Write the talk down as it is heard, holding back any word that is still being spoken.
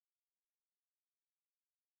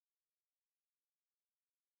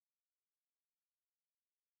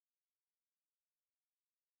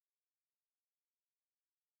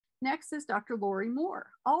Next is Dr. Lori Moore,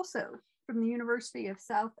 also from the University of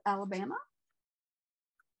South Alabama.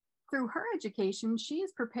 Through her education, she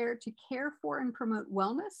is prepared to care for and promote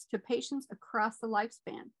wellness to patients across the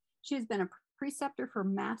lifespan. She has been a preceptor for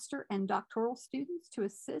master and doctoral students to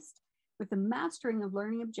assist with the mastering of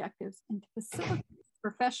learning objectives and to facilitate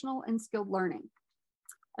professional and skilled learning.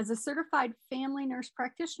 As a certified family nurse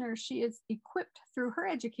practitioner, she is equipped through her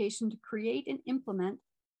education to create and implement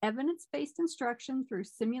evidence-based instruction through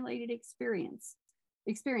simulated experiences.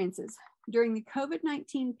 During the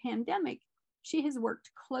COVID-19 pandemic, she has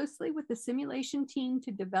worked closely with the simulation team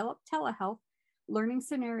to develop telehealth learning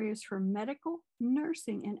scenarios for medical,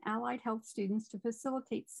 nursing, and allied health students to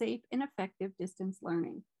facilitate safe and effective distance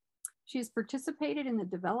learning. She has participated in the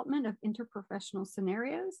development of interprofessional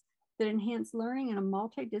scenarios that enhance learning in a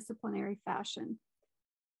multidisciplinary fashion.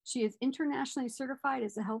 She is internationally certified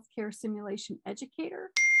as a healthcare simulation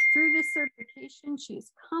educator. Through this certification, she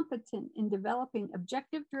is competent in developing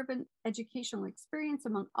objective-driven educational experience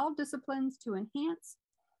among all disciplines to enhance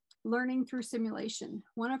learning through simulation.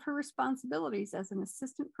 One of her responsibilities as an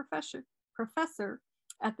assistant professor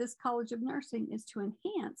at this College of Nursing is to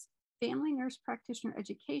enhance family nurse practitioner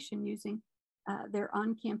education using their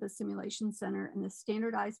on-campus simulation center and the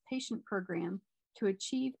standardized patient program to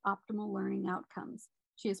achieve optimal learning outcomes.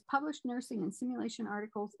 She has published nursing and simulation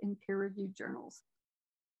articles in peer-reviewed journals.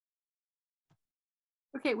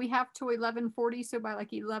 Okay, we have to 11:40, so by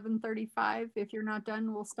like 11:35, if you're not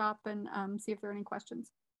done, we'll stop and see if there are any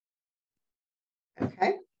questions.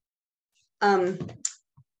 Okay.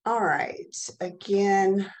 All right.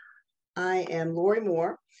 Again, I am Lori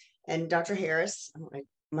Moore and Dr. Harris.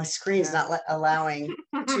 My screen's not allowing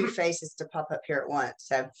two faces to pop up here at once.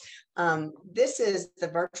 So this is the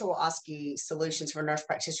virtual OSCE solutions for nurse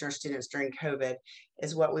practitioner students during COVID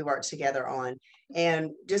is what we worked together on.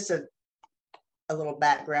 And just a little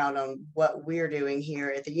background on what we're doing here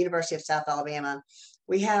at the University of South Alabama.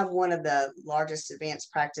 We have one of the largest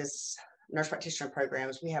advanced practice nurse practitioner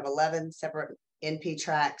programs. We have 11 separate NP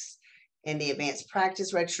tracks in the advanced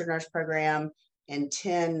practice registered nurse program and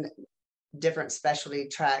 10 different specialty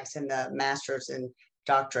tracks in the master's and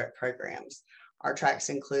doctorate programs. Our tracks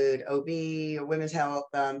include OB, or women's health,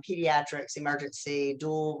 pediatrics, emergency,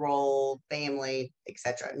 dual role, family,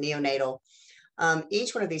 etc., neonatal.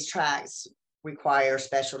 Each one of these tracks require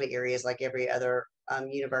specialty areas like every other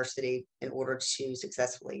university in order to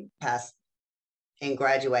successfully pass and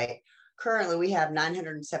graduate. Currently, we have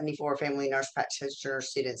 974 family nurse practitioner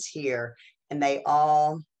students here, and they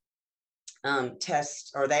all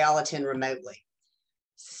they all attend remotely.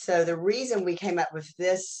 So the reason we came up with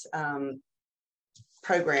this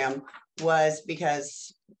program was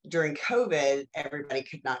because during COVID, everybody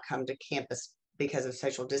could not come to campus because of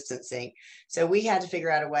social distancing. So we had to figure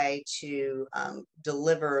out a way to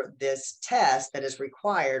deliver this test that is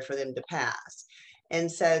required for them to pass.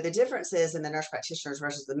 And so the differences in the nurse practitioners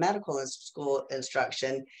versus the medical school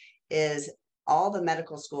instruction is all the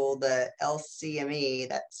medical school, the LCME,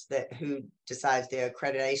 who decides the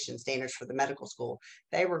accreditation standards for the medical school,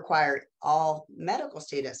 they require all medical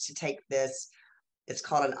students to take this. It's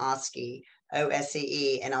called an OSCE,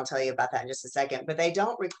 OSCE, and I'll tell you about that in just a second. But they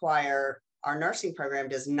don't require, our nursing program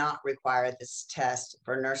does not require this test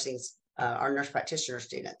for nursing, our nurse practitioner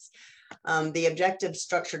students. The objective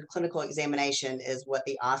structured clinical examination is what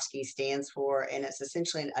the OSCE stands for, and it's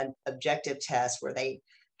essentially an objective test where they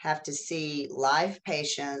have to see live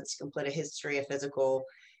patients, complete a history, a physical,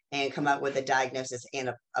 and come up with a diagnosis and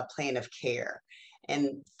a plan of care.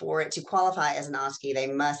 And for it to qualify as an OSCE, they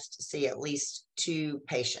must see at least 2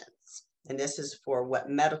 patients. And this is for what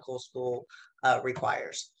medical school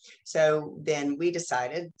requires. So then we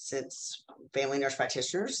decided, since family nurse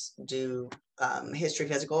practitioners do history,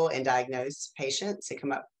 physical, and diagnose patients and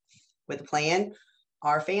come up with a plan,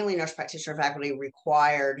 our family nurse practitioner faculty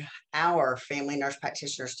required our family nurse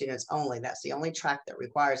practitioner students only. That's the only track that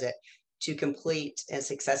requires it to complete and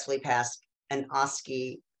successfully pass an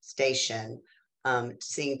OSCE station,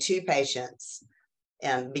 seeing 2 patients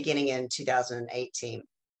beginning in 2018.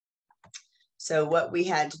 So what we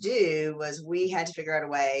had to do was we had to figure out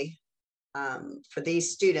a way for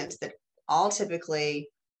these students that all typically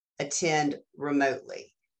attend remotely.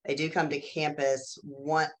 They do come to campus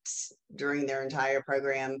once during their entire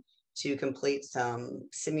program to complete some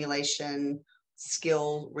simulation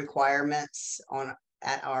skill requirements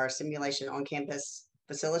at our simulation on campus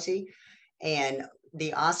facility. And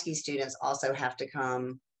the OSCE students also have to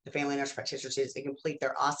come, the family nurse practitioner students, they complete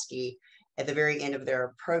their OSCE at the very end of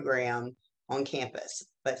their program on campus.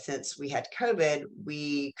 But since we had COVID,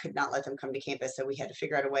 we could not let them come to campus. So we had to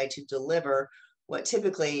figure out a way to deliver what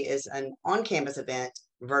typically is an on-campus event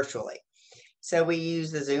virtually. So we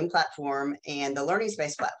use the Zoom platform and the learning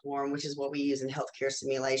space platform, which is what we use in healthcare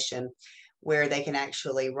simulation, where they can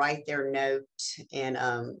actually write their note and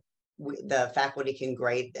the faculty can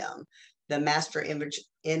grade them. The master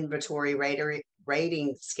inventory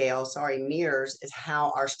rating scale, mirrors, is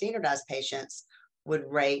how our standardized patients would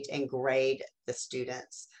rate and grade the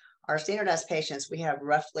students. Our standardized patients, we have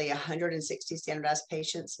roughly 160 standardized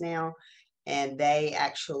patients now, and they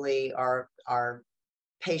actually are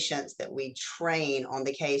patients that we train on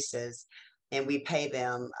the cases, and we pay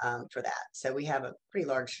them for that. So we have a pretty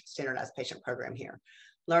large standardized patient program here.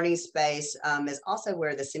 Learning space is also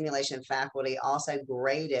where the simulation faculty also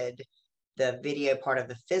graded the video part of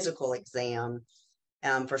the physical exam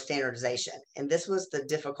for standardization. And this was the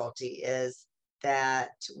difficulty, is that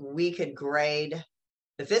we could grade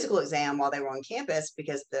the physical exam while they were on campus,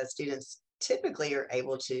 because the students typically are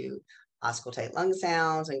able to auscultate lung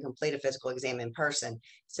sounds and complete a physical exam in person.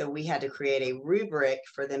 So we had to create a rubric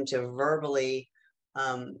for them to verbally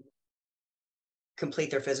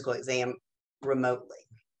complete their physical exam remotely.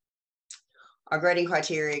 Our grading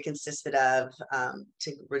criteria consisted of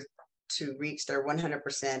to reach their 100%,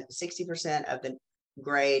 60% of the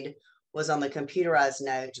grade was on the computerized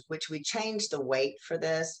note, which we changed the weight for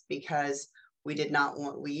this because we did not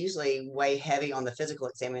want, we usually weigh heavy on the physical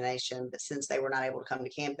examination, but since they were not able to come to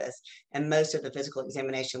campus and most of the physical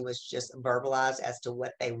examination was just verbalized as to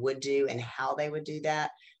what they would do and how they would do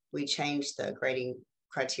that, we changed the grading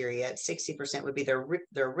criteria. 60% would be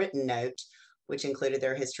their written note, which included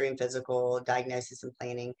their history and physical, diagnosis and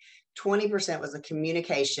planning. 20% was the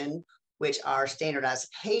communication, which our standardized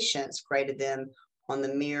patients graded them on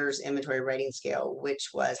the MIRS inventory rating scale,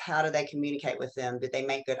 which was how do they communicate with them? Did they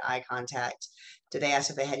make good eye contact? Did they ask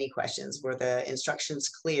if they had any questions? Were the instructions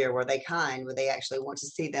clear? Were they kind? Would they actually want to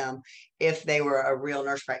see them? If they were a real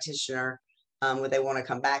nurse practitioner, would they want to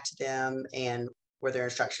come back to them? And were their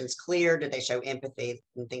instructions clear? Did they show empathy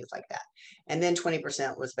and things like that? And then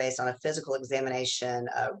 20% was based on a physical examination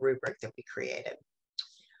rubric that we created.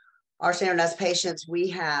 Our standardized patients,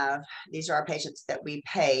 these are our patients that we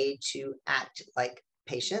pay to act like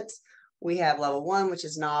patients. We have level 1, which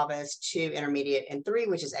is novice, 2, intermediate, and 3,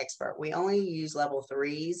 which is expert. We only use level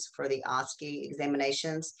 3s for the OSCE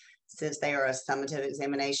examinations since they are a summative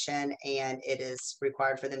examination and it is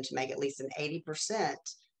required for them to make at least an 80%.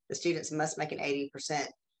 The students must make an 80%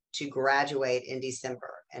 to graduate in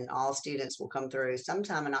December, and all students will come through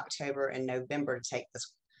sometime in October and November to take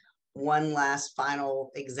this one last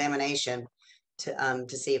final examination to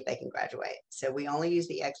see if they can graduate. So we only use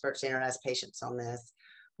the expert standardized patients on this.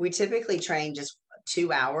 We typically train just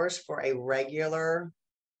 2 hours for a regular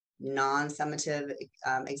non-summative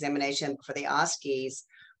examination. For the OSCEs,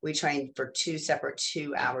 we train for 2 separate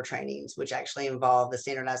 2-hour trainings, which actually involve the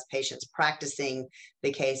standardized patients practicing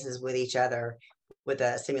the cases with each other with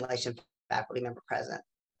a simulation faculty member present.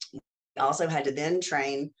 We also had to then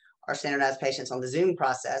train our standardized patients on the Zoom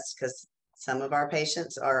process because some of our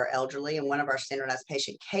patients are elderly, and one of our standardized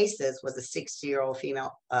patient cases was a 60-year-old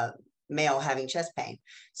female male having chest pain.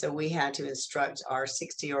 So we had to instruct our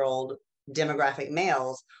 60-year-old demographic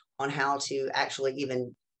males on how to actually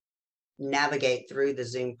even navigate through the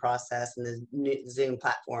Zoom process and the Zoom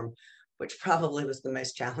platform, which probably was the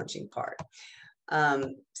most challenging part.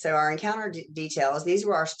 So our encounter details, these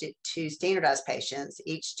were our 2 standardized patients.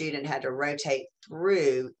 Each student had to rotate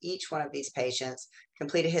through each one of these patients,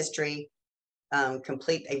 complete a history,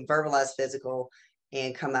 complete a verbalized physical,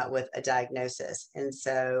 and come out with a diagnosis. And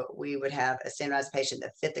so we would have a standardized patient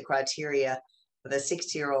that fit the criteria of a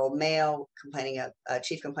 60-year-old male complaining of a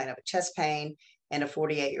chief complaint of a chest pain, and a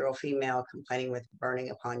 48-year-old female complaining with burning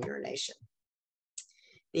upon urination.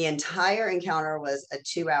 The entire encounter was a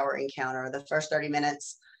 2-hour encounter. The first 30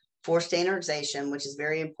 minutes for standardization, which is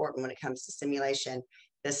very important when it comes to simulation,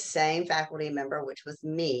 the same faculty member, which was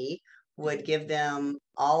me, would give them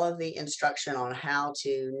all of the instruction on how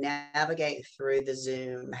to navigate through the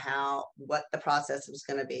Zoom, what the process was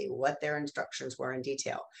going to be, what their instructions were in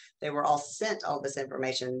detail. They were all sent all this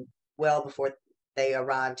information well before they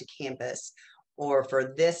arrived to campus, or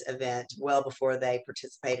for this event, well before they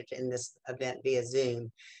participated in this event via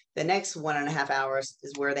Zoom. The next 1.5 hours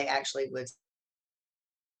is where they actually would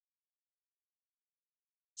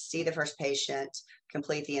see the first patient,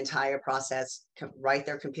 complete the entire process, write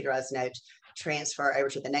their computerized note, transfer over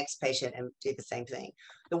to the next patient and do the same thing.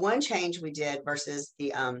 The one change we did versus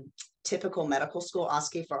the typical medical school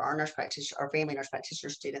OSCE for our nurse practitioner, our family nurse practitioner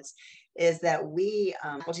students, is that we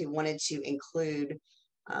wanted to include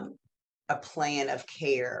a plan of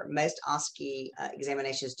care. Most OSCE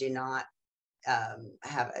examinations do not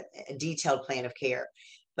have a detailed plan of care.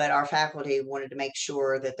 But our faculty wanted to make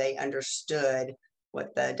sure that they understood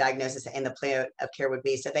what the diagnosis and the plan of care would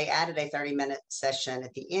be. So they added a 30-minute session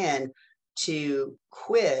at the end to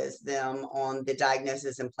quiz them on the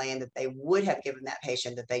diagnosis and plan that they would have given that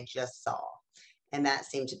patient that they just saw. And that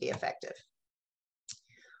seemed to be effective.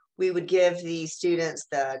 We would give the students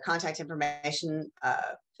the contact information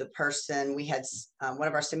of the person. We had one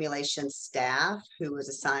of our simulation staff who was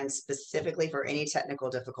assigned specifically for any technical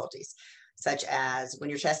difficulties, such as when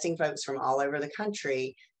you're testing folks from all over the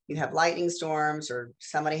country, you have lightning storms or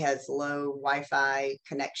somebody has low Wi-Fi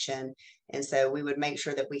connection. And so we would make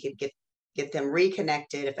sure that we could get them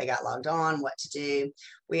reconnected if they got logged on, what to do.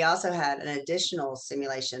 We also had an additional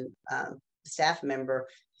simulation staff member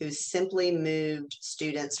who simply moved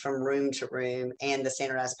students from room to room and the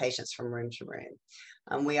standardized patients from room to room.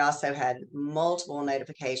 We also had multiple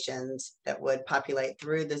notifications that would populate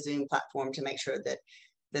through the Zoom platform to make sure that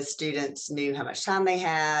the students knew how much time they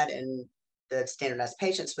had, and the standardized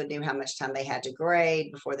patients would know how much time they had to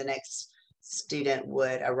grade before the next student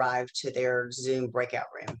would arrive to their Zoom breakout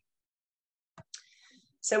room.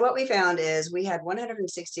 So what we found is we had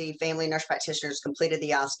 160 family nurse practitioners completed the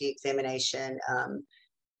OSCE examination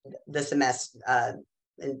the semester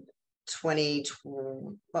in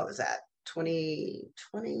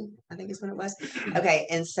 2020, I think is when it was. Okay,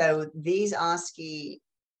 and so these OSCE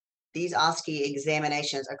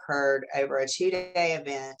examinations occurred over a 2-day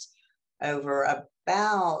event over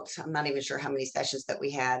about, I'm not even sure how many sessions that we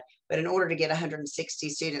had, but in order to get 160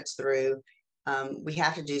 students through, we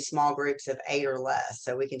have to do small groups of 8 or less,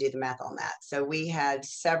 so we can do the math on that. So we had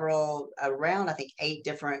around I think 8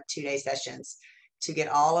 different 2-day sessions to get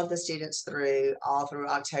all of the students through, all through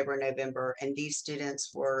October and November, and these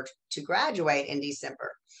students were to graduate in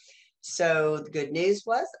December. So the good news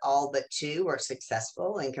was all but 2 were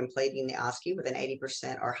successful in completing the OSCE with an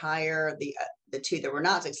 80% or higher. The 2 that were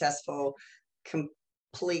not successful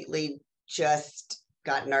completely just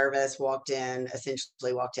got nervous,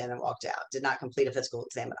 essentially walked in and walked out, did not complete a physical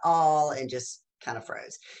exam at all, and just kind of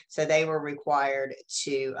froze. So they were required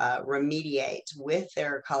to remediate with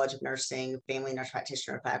their College of Nursing, family nurse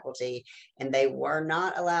practitioner faculty, and they were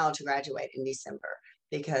not allowed to graduate in December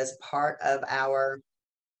because part of our,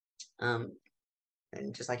 and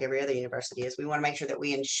just like every other university is, we want to make sure that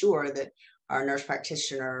we ensure that our nurse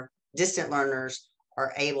practitioner distant learners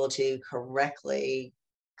are able to correctly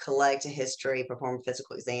collect a history, perform a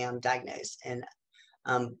physical exam, diagnose, and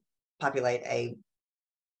populate a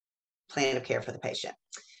plan of care for the patient.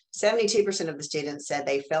 72% of the students said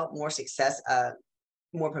they felt more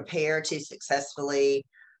prepared to successfully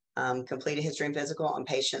complete a history and physical on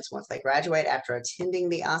patients once they graduate after attending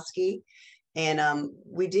the OSCE. And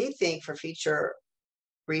we do think for future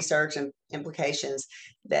research and implications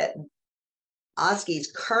that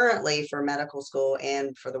OSCEs currently for medical school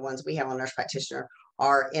and for the ones we have on nurse practitioner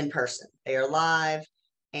are in person. They are live,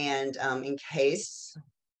 and in case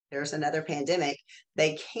there's another pandemic,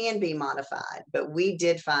 they can be modified. But we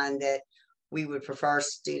did find that we would prefer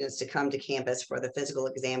students to come to campus for the physical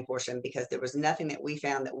exam portion because there was nothing that we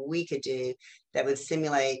found that we could do that would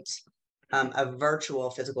simulate a virtual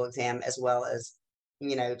physical exam as well as,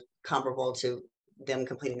 comparable to them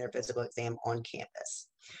completing their physical exam on campus.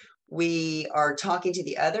 We are talking to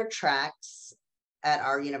the other tracks at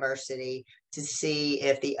our university to see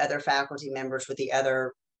if the other faculty members with the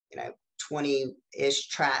other, 20-ish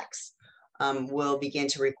tracks will begin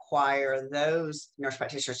to require those nurse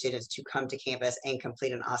practitioner students to come to campus and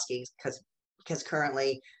complete an OSCE because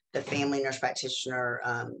currently the family nurse practitioner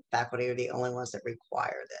faculty are the only ones that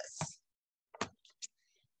require this.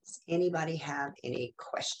 Does anybody have any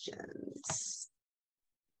questions?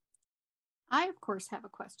 I, of course, have a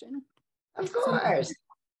question. Of course.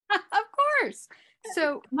 Of course.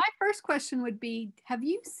 So my first question would be, have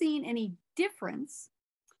you seen any difference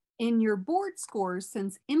in your board scores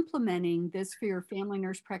since implementing this for your family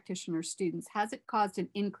nurse practitioner students? Has it caused an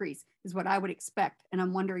increase is what I would expect. And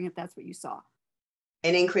I'm wondering if that's what you saw.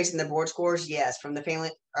 An increase in the board scores? Yes. From the family,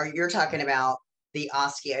 or you're talking about the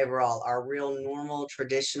OSCE overall, our real normal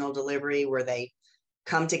traditional delivery where they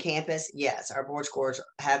come to campus? Yes, our board scores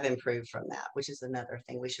have improved from that, which is another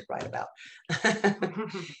thing we should write about.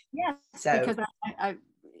 Yes, so, because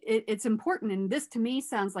it's important. And this to me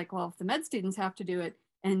sounds like, well, if the med students have to do it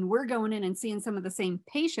and we're going in and seeing some of the same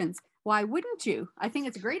patients, why wouldn't you? I think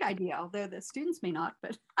it's a great idea, although the students may not,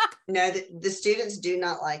 but. No, the students do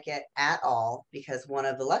not like it at all because one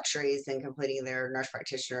of the luxuries in completing their nurse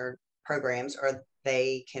practitioner programs are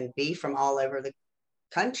they can be from all over the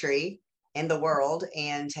country in the world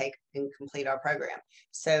and take and complete our program.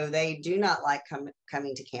 So they do not like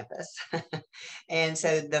coming to campus. And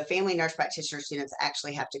so the family nurse practitioner students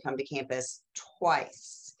actually have to come to campus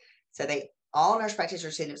twice. So all nurse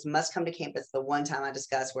practitioner students must come to campus the one time I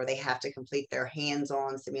discussed, where they have to complete their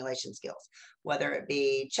hands-on simulation skills, whether it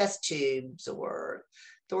be chest tubes or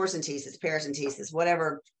thoracentesis, paracentesis,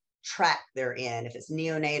 whatever track they're in, if it's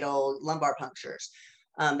neonatal, lumbar punctures.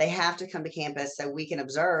 They have to come to campus so we can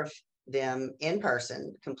observe them in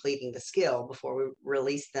person completing the skill before we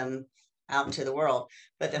release them out into the world.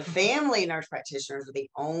 But the family nurse practitioners are the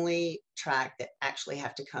only track that actually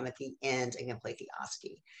have to come at the end and complete the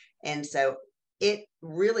OSCE. And so it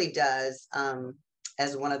really does,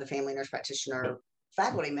 as one of the family nurse practitioner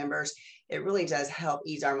faculty members, it really does help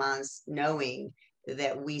ease our minds knowing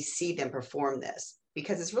that we see them perform this,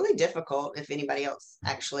 because it's really difficult, if anybody else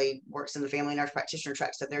actually works in the family nurse practitioner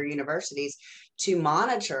tracks at their universities, to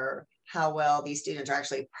monitor how well these students are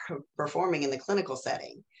actually performing in the clinical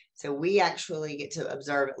setting. So we actually get to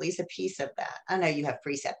observe at least a piece of that. I know you have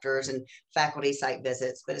preceptors and faculty site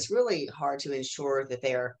visits, but it's really hard to ensure that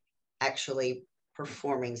they're actually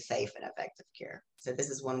performing safe and effective care. So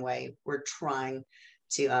this is one way we're trying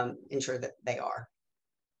to ensure that they are.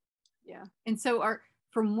 Yeah. And so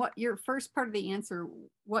from what your first part of the answer,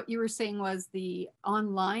 what you were saying was the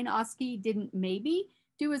online OSCE didn't maybe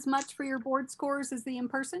do as much for your board scores as the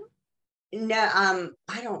in-person? No,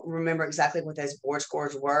 I don't remember exactly what those board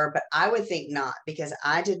scores were, but I would think not, because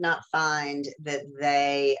I did not find that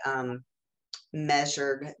they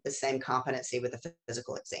measured the same competency with the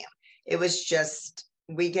physical exam. It was just,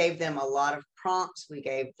 we gave them a lot of prompts, we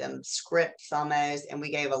gave them scripts almost, and we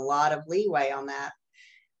gave a lot of leeway on that,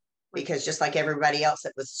 because just like everybody else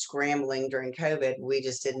that was scrambling during COVID, we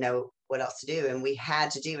just didn't know what else to do. And we had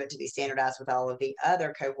to do it to be standardized with all of the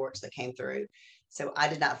other cohorts that came through. So I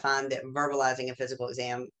did not find that verbalizing a physical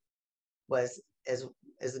exam was as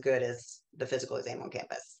good as the physical exam on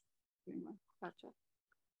campus. Gotcha.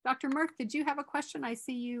 Dr. Mirth, did you have a question? I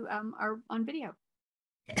see you are on video.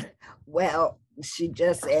 Well, she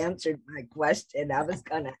just answered my question. I was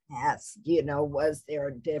going to ask, was there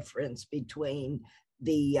a difference between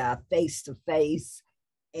the face-to-face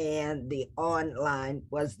and the online?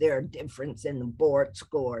 Was there a difference in the board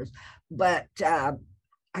scores? But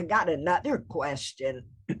I got another question.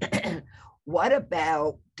 What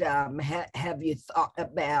about, have you thought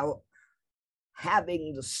about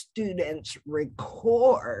having the students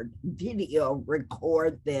video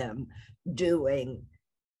record them doing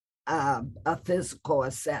a physical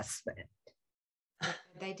assessment?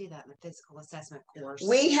 They do that in the physical assessment course.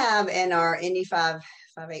 We have in our Indy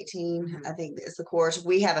 518, I think it's the course,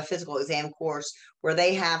 we have a physical exam course where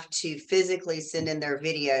they have to physically send in their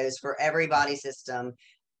videos for every body system.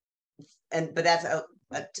 But that's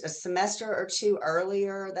a semester or two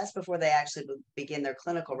earlier. That's before they actually begin their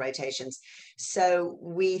clinical rotations. So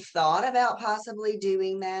we thought about possibly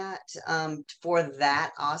doing that for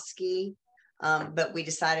that OSCE. But we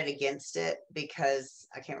decided against it because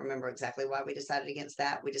I can't remember exactly why we decided against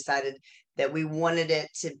that. We decided that we wanted it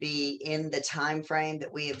to be in the time frame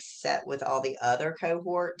that we have set with all the other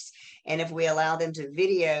cohorts. And if we allow them to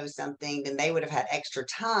video something, then they would have had extra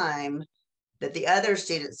time that the other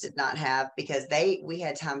students did not have, because we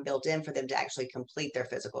had time built in for them to actually complete their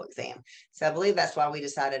physical exam. So I believe that's why we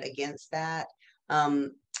decided against that.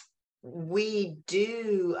 We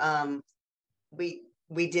did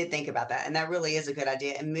think about that, and that really is a good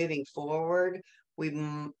idea. And moving forward,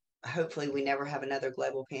 hopefully we never have another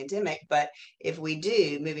global pandemic, but if we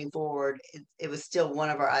do, moving forward, it was still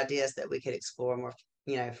one of our ideas that we could explore more,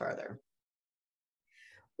 further.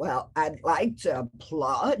 Well, I'd like to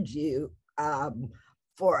applaud you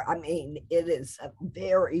it is a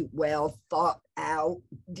very well thought out,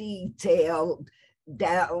 detailed,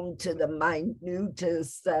 down to the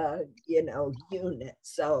minutest, unit.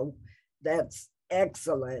 So that's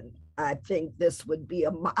excellent. I think this would be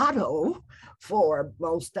a model for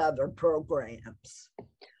most other programs.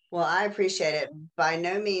 Well, I appreciate it. By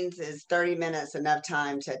no means is 30 minutes enough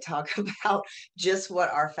time to talk about just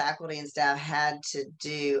what our faculty and staff had to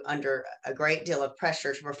do under a great deal of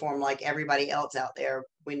pressure to perform like everybody else out there.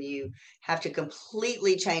 When you have to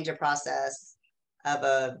completely change a process of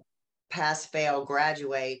a pass, fail,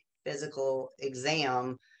 graduate physical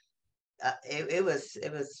exam, it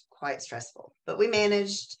was quite stressful, but we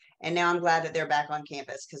managed. And now I'm glad that they're back on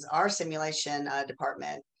campus, because our simulation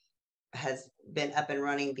department has been up and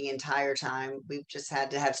running the entire time. We've just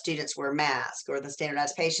had to have students wear masks, or the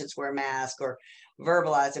standardized patients wear masks, or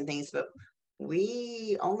verbalize and things, but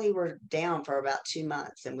we only were down for about 2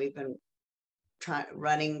 months, and we've been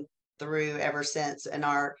running through ever since. And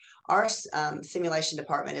our simulation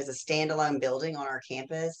department is a standalone building on our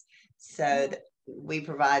campus. So we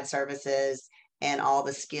provide services and all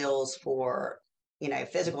the skills for, you know,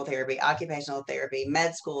 physical therapy, occupational therapy,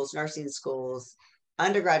 med schools, nursing schools,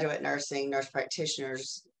 undergraduate nursing, nurse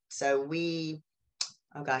practitioners. So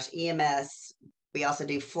EMS. We also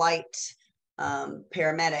do flight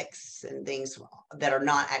paramedics and things that are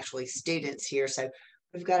not actually students here. So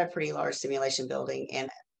we've got a pretty large simulation building, and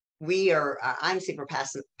I'm super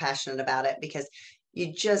passionate about it, because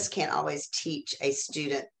you just can't always teach a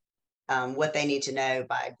student what they need to know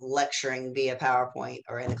by lecturing via PowerPoint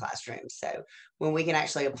or in the classroom. So when we can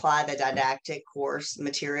actually apply the didactic course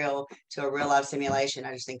material to a real life simulation,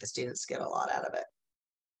 I just think the students get a lot out of it.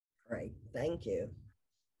 Great, thank you.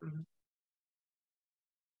 Mm-hmm.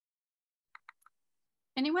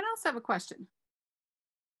 Anyone else have a question?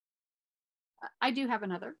 I do have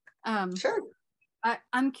another. Sure.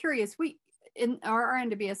 I'm curious. We, in our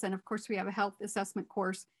RN-to-BSN, of course, we have a health assessment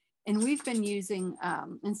course, and we've been using,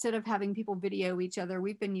 instead of having people video each other,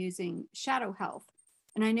 we've been using Shadow Health.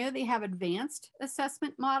 And I know they have advanced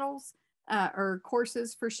assessment models or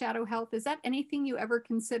courses for Shadow Health. Is that anything you ever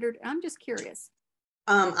considered? I'm just curious.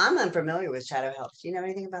 I'm unfamiliar with Shadow Health. Do you know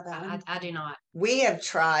anything about that one? I do not. We have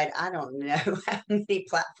tried, I don't know how many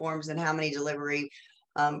platforms and how many delivery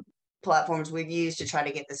platforms we've used to try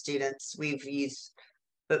to get the students we've used,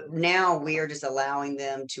 but now we are just allowing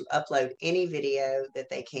them to upload any video that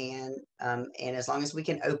they can. And as long as we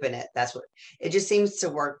can open it, that's what, it just seems to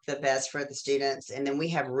work the best for the students. And then we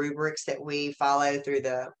have rubrics that we follow through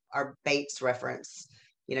our Bates reference,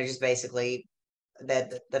 you know, just basically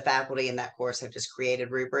that the faculty in that course have just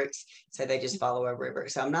created rubrics, so they just follow a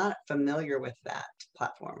rubric. So I'm not familiar with that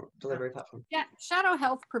delivery platform. Yeah, Shadow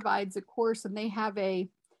Health provides a course, and they have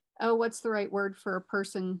what's the right word for a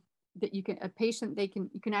person that you can, a patient,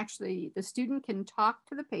 the student can talk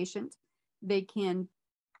to the patient. They can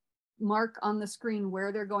mark on the screen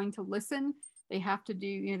where they're going to listen. They have to do,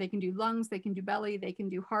 you know, they can do lungs, they can do belly, they can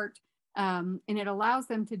do heart. And it allows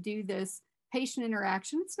them to do this patient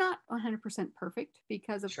interaction. It's not 100% perfect,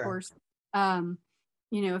 because of course, you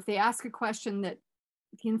know, if they ask a question that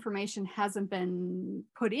the information hasn't been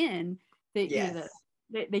put in, you know,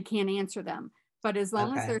 they can't answer them. But as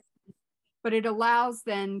long as but it allows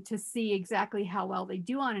them to see exactly how well they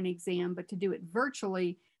do on an exam, but to do it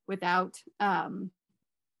virtually without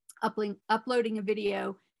uploading a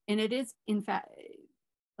video. And it is, in fact,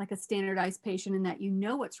 like a standardized patient in that you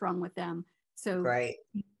know what's wrong with them. So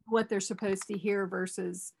what they're supposed to hear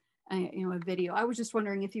versus you know, a video. I was just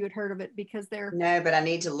wondering if you had heard of it, because they're... No, but I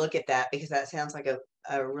need to look at that, because that sounds like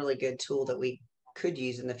a really good tool that we could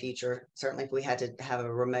use in the future. Certainly if we had to have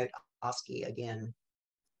a remote OSCE again.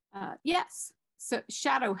 Yes. So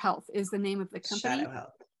Shadow Health is the name of the company. Shadow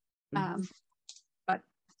Health. But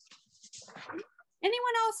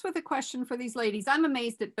anyone else with a question for these ladies? I'm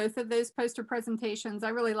amazed at both of those poster presentations. I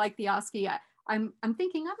really like the OSCE. I'm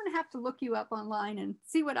thinking I'm going to have to look you up online and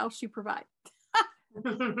see what else you provide.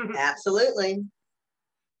 Absolutely.